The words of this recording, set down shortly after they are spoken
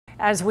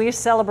As we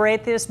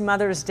celebrate this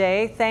Mother's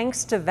Day,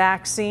 thanks to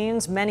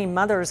vaccines, many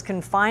mothers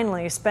can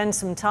finally spend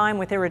some time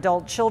with their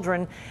adult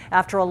children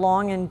after a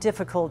long and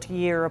difficult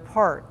year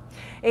apart.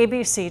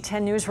 ABC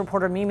 10 News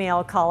reporter Mimi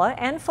Alcala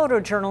and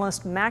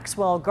photojournalist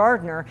Maxwell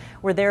Gardner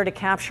were there to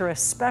capture a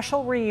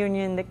special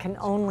reunion that can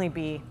only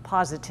be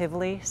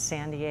positively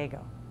San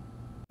Diego.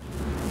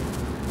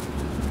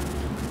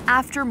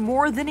 After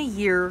more than a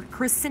year,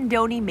 Chris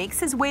Sindoni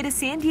makes his way to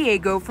San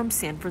Diego from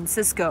San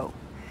Francisco.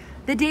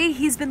 The day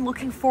he's been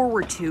looking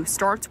forward to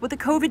starts with a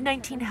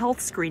COVID-19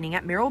 health screening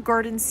at Merrill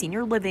Gardens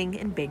Senior Living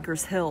in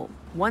Bankers Hill.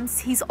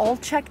 Once he's all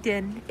checked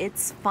in,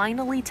 it's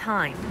finally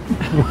time.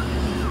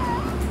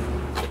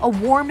 A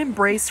warm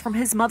embrace from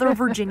his mother,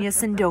 Virginia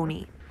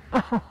Sindoni.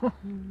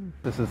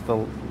 This is the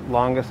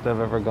longest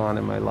I've ever gone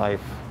in my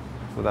life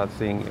without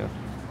seeing you.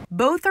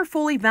 Both are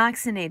fully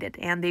vaccinated,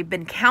 and they've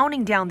been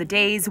counting down the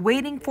days,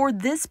 waiting for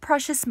this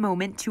precious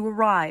moment to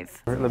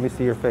arrive. Let me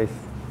see your face.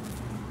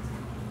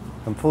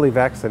 I'm fully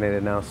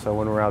vaccinated now, so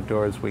when we're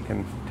outdoors, we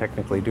can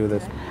technically do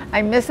this.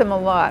 I miss him a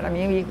lot. I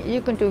mean,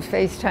 you can do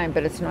FaceTime,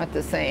 but it's not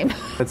the same.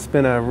 It's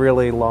been a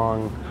really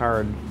long,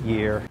 hard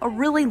year. A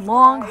really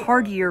long,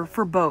 hard year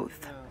for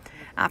both.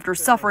 After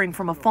suffering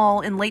from a fall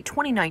in late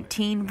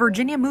 2019,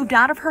 Virginia moved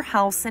out of her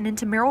house and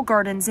into Merrill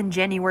Gardens in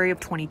January of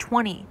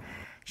 2020.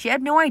 She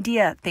had no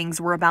idea things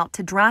were about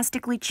to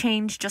drastically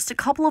change just a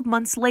couple of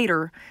months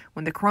later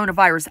when the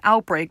coronavirus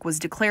outbreak was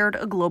declared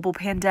a global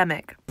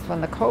pandemic.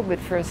 When the COVID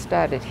first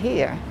started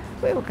here,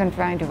 we were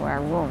confined to our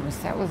rooms.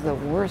 That was the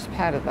worst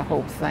part of the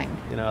whole thing.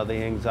 You know, the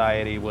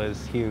anxiety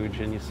was huge,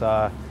 and you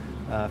saw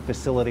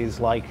facilities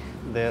like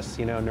this,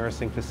 you know,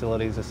 nursing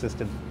facilities,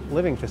 assisted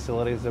living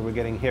facilities that were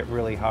getting hit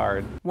really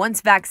hard.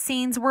 Once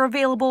vaccines were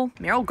available,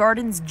 Merrill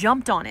Gardens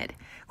jumped on it,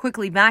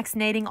 quickly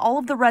vaccinating all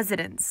of the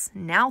residents.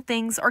 Now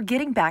things are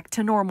getting back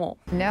to normal.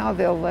 Now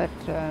they'll let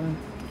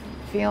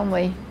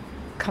family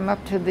come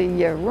up to the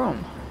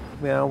room.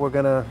 You know, we're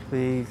going to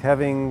be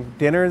having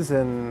dinners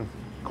and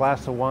a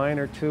glass of wine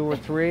or two or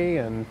three.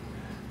 And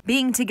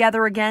being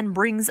together again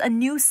brings a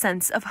new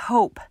sense of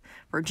hope.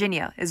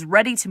 Virginia is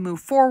ready to move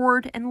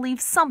forward and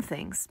leave some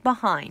things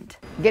behind.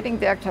 Getting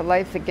back to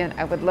life again,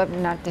 I would love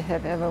not to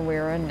have ever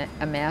wear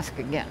a mask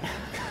again.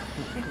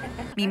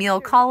 Mimi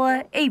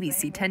Alcala,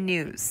 ABC 10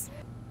 News.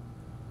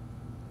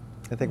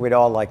 I think we'd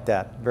all like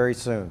that very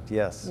soon,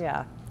 yes.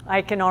 Yeah,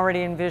 I can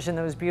already envision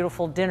those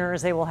beautiful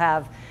dinners they will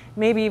have,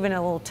 maybe even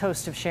a little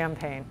toast of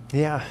champagne.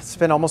 Yeah, it's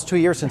been almost 2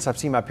 years since I've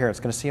seen my parents.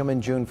 Going to see them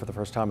in June for the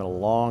first time in a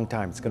long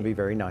time. It's going to be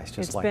very nice,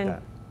 just like that. It's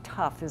been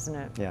tough, isn't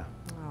it? Yeah.